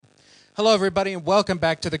Hello, everybody, and welcome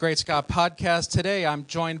back to the Great Scott Podcast. Today, I'm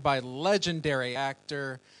joined by legendary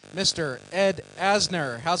actor, Mr. Ed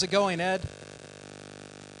Asner. How's it going, Ed?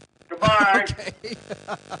 Goodbye. Okay.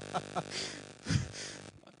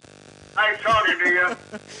 Nice talking to you.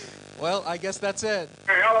 Well, I guess that's it.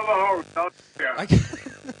 A hell of a host. Yeah,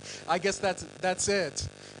 I guess that's it. that's it.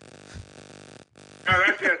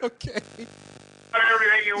 Okay. That's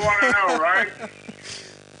everything you want to know, right?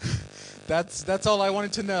 That's all I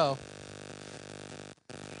wanted to know.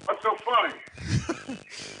 What's so funny?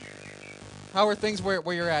 How are things where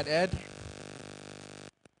you're at, Ed?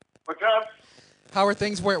 What's up? How are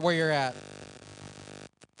things where you're at?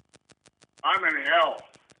 I'm in hell.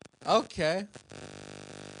 Okay.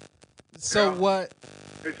 So Yeah. what?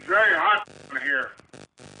 It's very hot in here.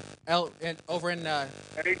 Over in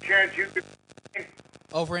Any chance you could...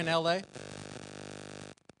 over in L.A.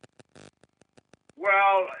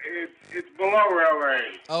 Well, it's below LA.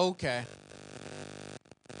 Okay.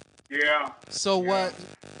 Yeah. So what?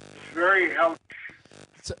 It's very hellish.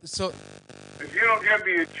 So If you don't give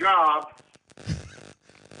me a job,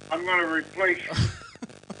 I'm going to replace you.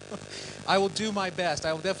 I will do my best.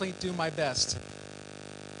 I will definitely do my best.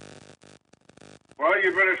 Well,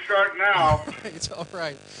 you better start now. It's all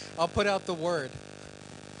right. I'll put out the word.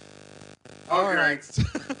 Okay. All right.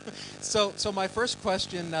 So my first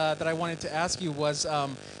question that I wanted to ask you was,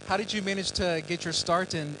 how did you manage to get your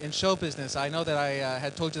start in show business? I know that I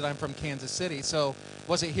had told you that I'm from Kansas City. So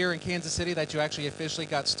was it here in Kansas City that you actually officially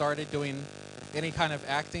got started doing any kind of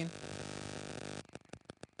acting?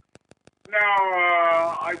 Now,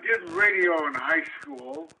 I did radio in high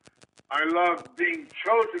school. I loved being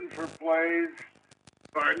chosen for plays,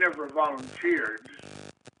 but I never volunteered.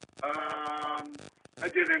 I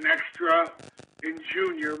did an extra in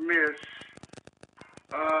Junior Miss.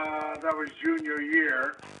 That was junior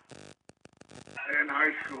year in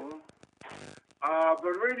high school.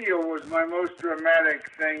 But radio was my most dramatic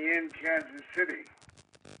thing in Kansas City.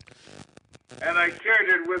 And I carried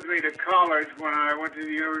it with me to college when I went to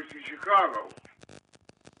the University of Chicago.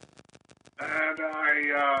 And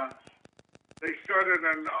they started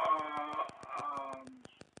an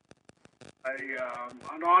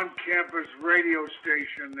on-campus radio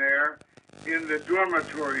station there in the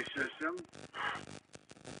dormitory system.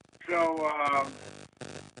 So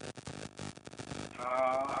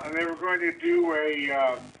they were going to do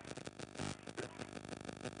a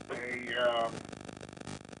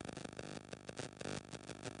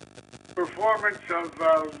performance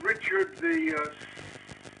of Richard the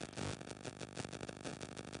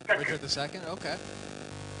Richard II? Okay.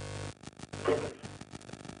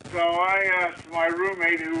 So I asked my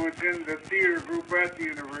roommate, who was in the theater group at the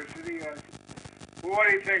university, I said, well, what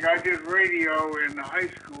do you think? I did radio in high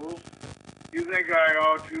school. You think I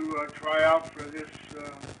ought to try out for this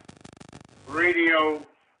radio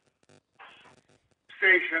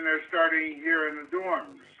station they're starting here in the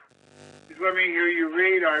dorms? He said, let me hear you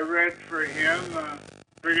read. I read for him,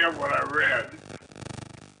 forget what I read.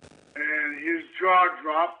 And his jaw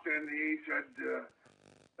dropped, and he said,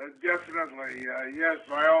 definitely, yes,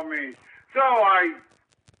 by all means. So I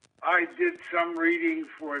did some reading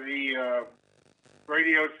for the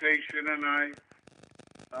radio station, and I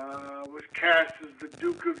was cast as the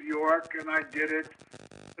Duke of York, and I did it,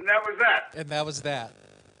 and that was that. And that was that.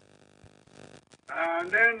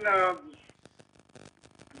 And then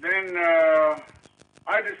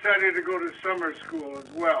I decided to go to summer school as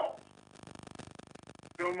well.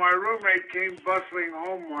 So my roommate came bustling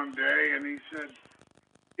home one day, and he said,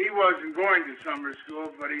 he wasn't going to summer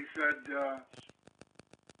school, but he said,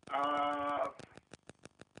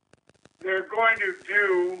 they're going to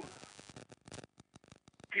do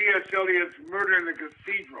T.S. Eliot's Murder in the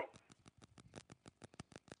Cathedral.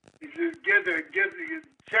 He says,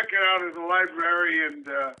 check it out at the library and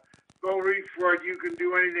go read for it. You can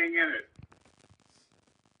do anything in it.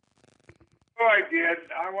 So I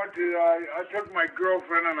did. I took my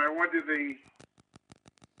girlfriend and I went to the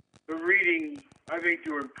reading, I think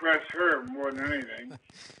to impress her more than anything.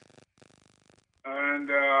 And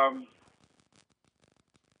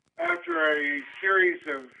after a series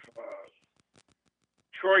of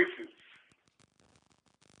choices,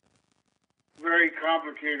 very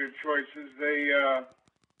complicated choices, they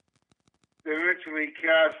eventually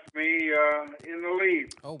cast me in the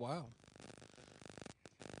lead. Oh, wow.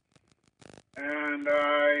 And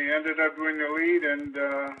I ended up doing the lead, and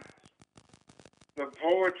the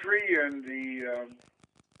poetry and the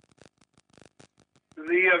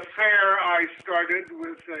affair I started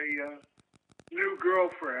with a new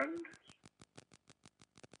girlfriend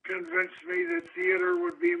convinced me that theater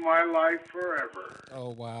would be my life forever. Oh,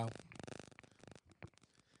 wow.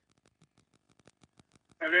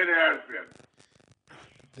 and it has been.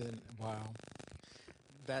 Then wow,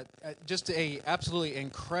 that just a absolutely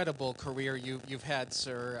incredible career you've had,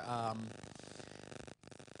 sir.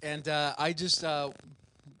 And I just I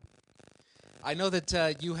know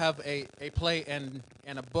that you have a play and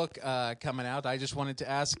a book coming out. I just wanted to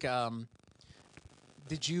ask,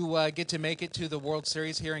 did you get to make it to the World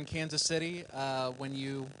Series here in Kansas City when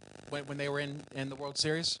they were in the World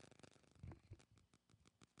Series?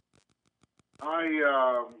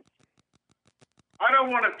 I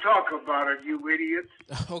don't want to talk about it, you idiots.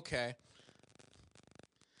 Okay.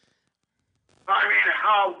 I mean,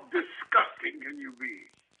 how disgusting can you be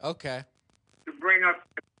Okay. to bring up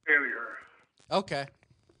failure? Okay.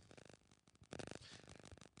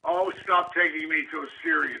 Oh, stop taking me so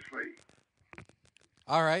seriously.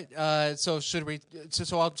 All right. So should we?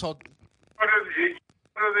 So I'll. So, What are the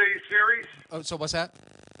series? oh, so what's that?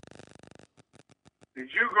 Did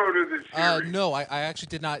you go to the series? No, I actually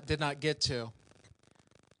did not get to.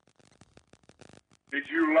 Did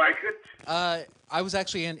you like it? I was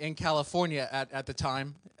actually in California at the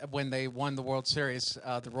time when they won the World Series,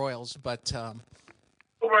 the Royals. But When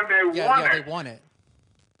they won yeah, it? they won it.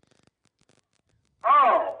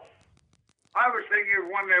 Oh, I was thinking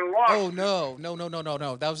when they lost. Oh no!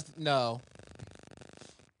 That was no.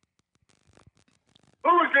 Who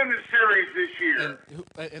was in the series this year?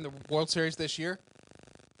 In the World Series this year,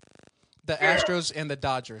 the Yeah. Astros and the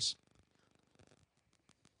Dodgers.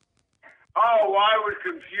 Oh, I was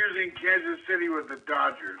confusing Kansas City with the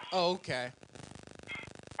Dodgers. Oh, okay.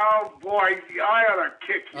 Oh, boy, I ought to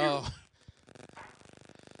kick you. Oh,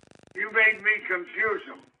 You made me confuse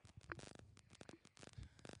them.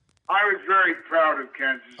 I was very proud of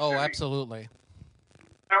Kansas City. oh, absolutely.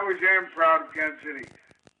 I was damn proud of Kansas City.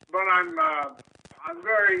 But I'm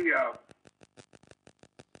very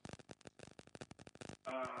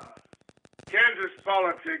Kansas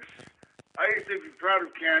politics. I used to be proud of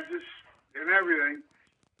Kansas and everything,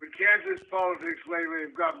 but Kansas politics lately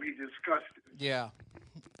have got me disgusted. Yeah,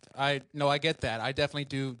 I get that. I definitely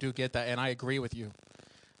do get that, and I agree with you.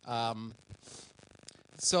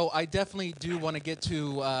 So I definitely do want to get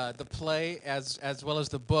to the play as well as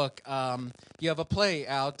the book. You have a play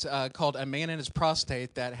out called "A Man and His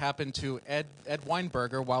Prostate" that happened to Ed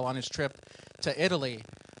Weinberger while on his trip to Italy.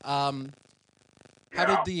 How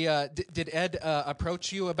did did Ed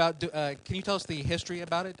approach you about? Can you tell us the history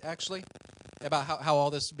about it, actually, about how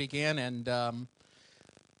all this began and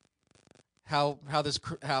how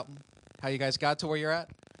you guys got to where you're at?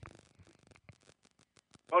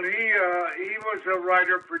 Well, he was a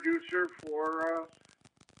writer producer for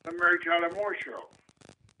the Mary Tyler Moore Show,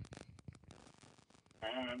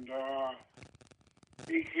 and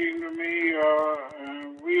he came to me.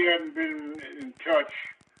 And we hadn't been in touch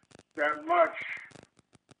that much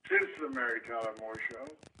since the Mary Tyler Moore Show,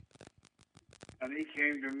 and he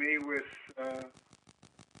came to me with A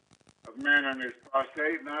Man and His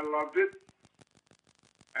Prostate, and I loved it.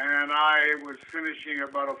 And I was finishing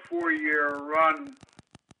about a 4-year run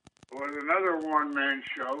with another one-man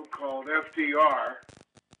show called FDR.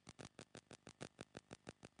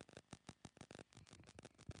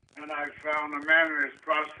 And I found A Man and His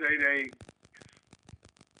Prostate a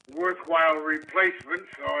worthwhile replacement,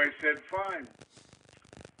 so I said, fine.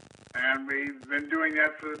 And we've been doing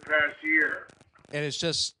that for the past year. And it's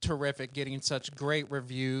just terrific getting such great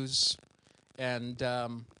reviews, and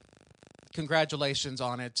congratulations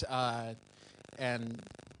on it. And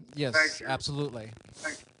yes, Thank you. absolutely.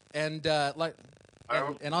 Thank you. And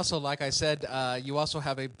and also, like I said, you also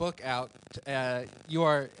have a book out. You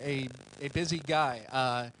are a busy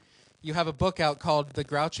guy. You have a book out called "The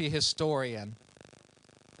Grouchy Historian,"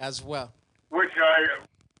 as well. Which I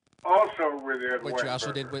also with Ed Which you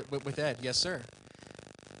also did Weinberger. with Ed, yes, sir.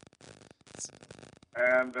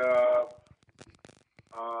 And I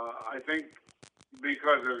think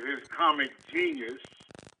because of his comic genius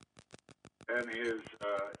and his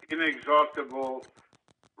inexhaustible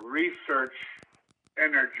research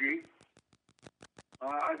energy,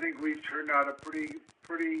 I think we've turned out a pretty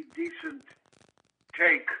decent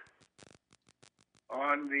take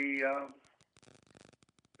on the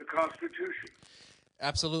Constitution.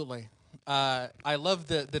 Absolutely. I love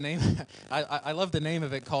the name. I love the name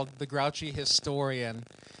of it, called "The Grouchy Historian,"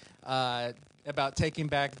 about taking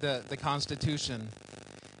back the Constitution,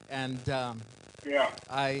 and Yeah.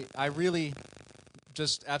 I really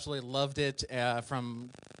just absolutely loved it from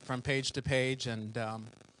page to page, and the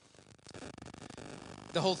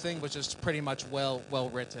whole thing was just pretty much well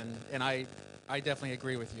written, and I definitely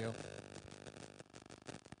agree with you.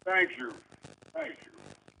 Thank you. Thank you.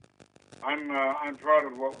 I'm proud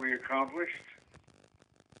of what we accomplished,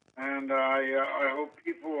 and I hope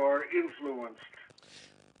people are influenced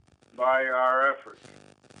by our efforts.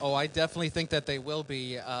 Oh, I definitely think that they will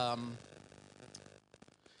be.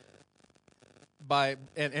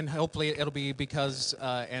 And hopefully it'll be because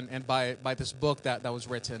and by this book that was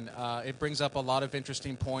written. It brings up a lot of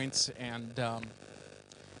interesting points, and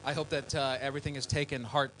I hope that everything is taken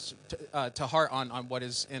to heart on what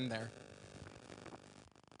is in there.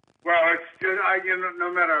 Well, it's just,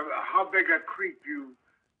 no matter how big a creep you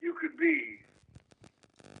could be,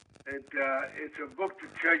 it's a book to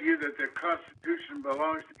tell you that the Constitution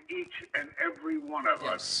belongs to each and every one of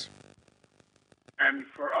us, and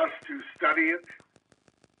for us to study it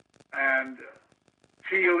and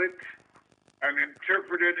feel it and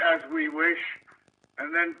interpret it as we wish,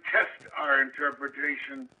 and then test our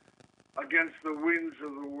interpretation against the winds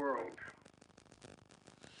of the world.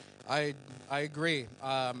 I agree.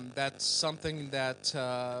 That's something that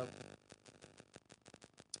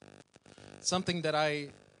I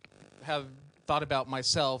have thought about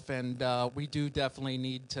myself, and we do definitely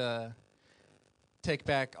need to take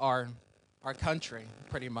back our country,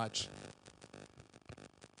 pretty much.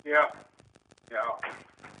 Yeah.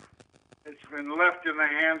 It's been left in the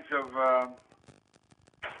hands of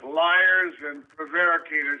liars and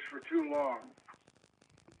prevaricators for too long.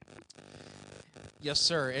 Yes,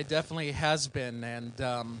 sir. It definitely has been, and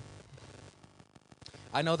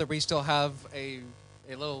I know that we still have a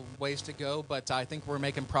little ways to go, but I think we're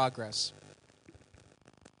making progress.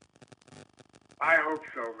 I hope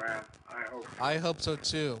so, man. I hope so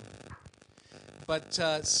too. But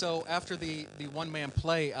so after the one-man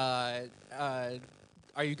play, are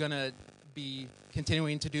you gonna be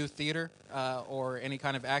continuing to do theater or any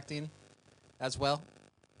kind of acting as well?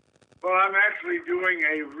 Well, I'm actually doing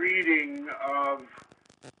a reading of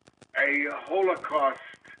a Holocaust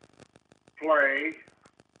play.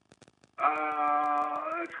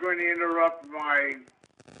 It's going to interrupt my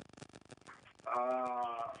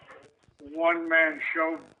one-man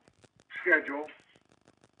show schedule.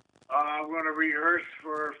 I'm going to rehearse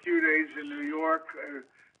for a few days in New York.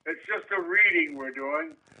 It's just a reading we're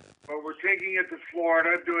doing, but we're taking it to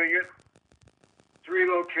Florida, doing it 3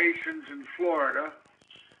 locations in Florida,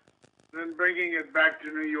 then bringing it back to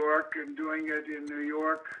New York and doing it in New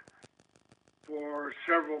York for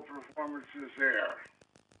several performances there.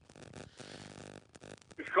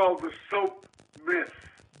 It's called The Soap Myth.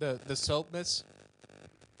 The Soap Myth?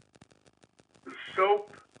 The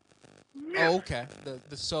Soap Myth. Oh, okay.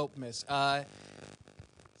 The Soap Myth.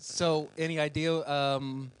 So any idea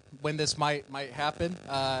when this might happen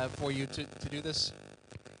for you to do this?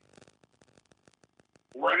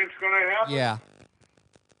 When it's going to happen? Yeah.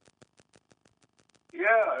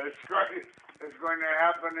 Yeah, it's going to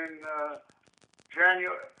happen in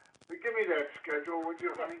January. Give me that schedule, would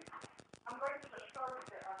you, honey? I'm going to the service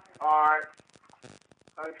there. All right.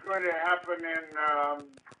 It's going to happen in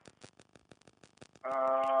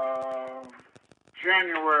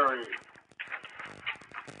January.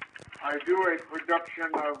 I do a production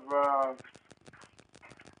of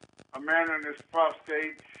A Man and His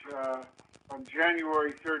Prostate on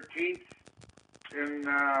January 13th in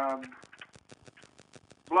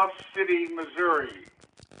Bluff City, Missouri.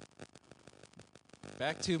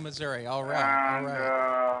 Back to Missouri. All right. And, all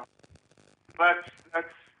right. That's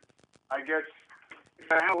I guess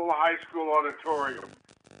it's a little high school auditorium.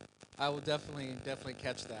 I will definitely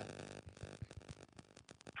catch that.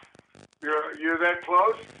 You're that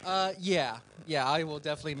close? Yeah. I will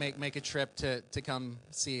definitely make a trip to come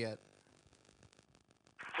see it.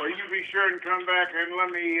 Well, you be sure and come back and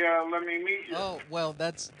let me meet you. Oh well,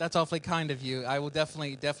 that's awfully kind of you. I will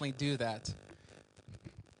definitely do that.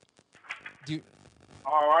 Do you...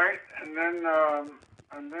 All right, and then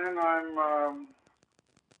I'm then on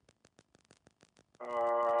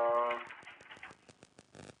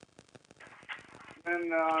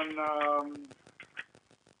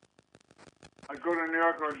I go to New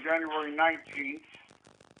York on January 19th,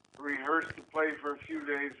 rehearse the play for a few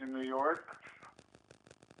days in New York,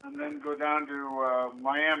 and then go down to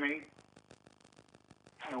Miami,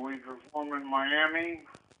 and we perform in Miami,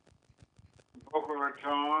 Boca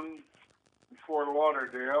Raton, and Fort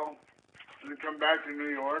Lauderdale, and then come back to New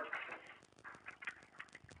York,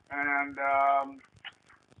 and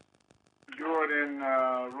do it in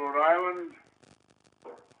Rhode Island,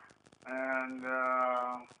 and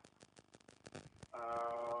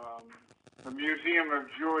the Museum of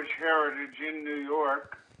Jewish Heritage in New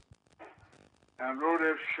York, and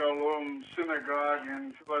Rodef Shalom Synagogue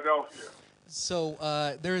in Philadelphia. So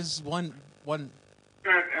there's one. And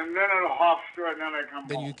then at a Hofstra, and then I come home.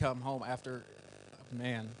 Then you come home after,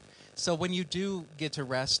 man. So when you do get to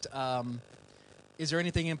rest, Is there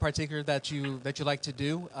anything in particular that you like to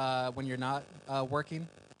do when you're not working?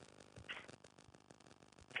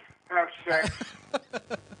 Have sex.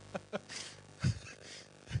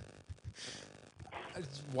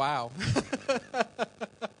 Wow.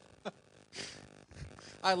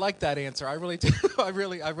 I like that answer. I really do. I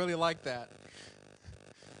really like that.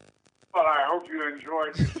 Well, I hope you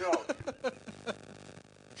enjoyed yourself.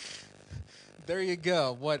 There you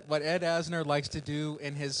go. What Ed Asner likes to do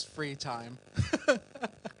in his free time.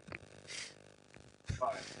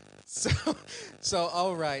 Bye. So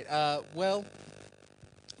all right. Well,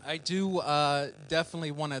 I do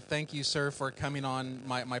definitely want to thank you, sir, for coming on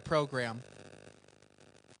my program.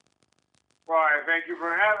 Why, thank you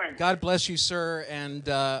for having me. God bless you, sir, and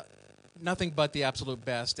nothing but the absolute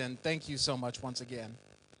best. And thank you so much once again.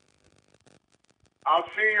 I'll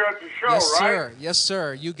see you at the show, Yes, right? sir. Yes,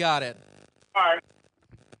 sir. You got it. All right.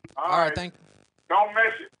 All right. Don't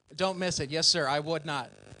miss it. Don't miss it. Yes, sir. I would not.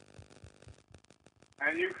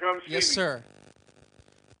 And you come see me. Yes, sir.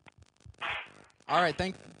 All right.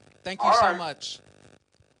 Thank you All so right. much.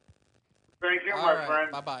 Thank you, All my right.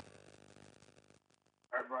 friend. Bye-bye.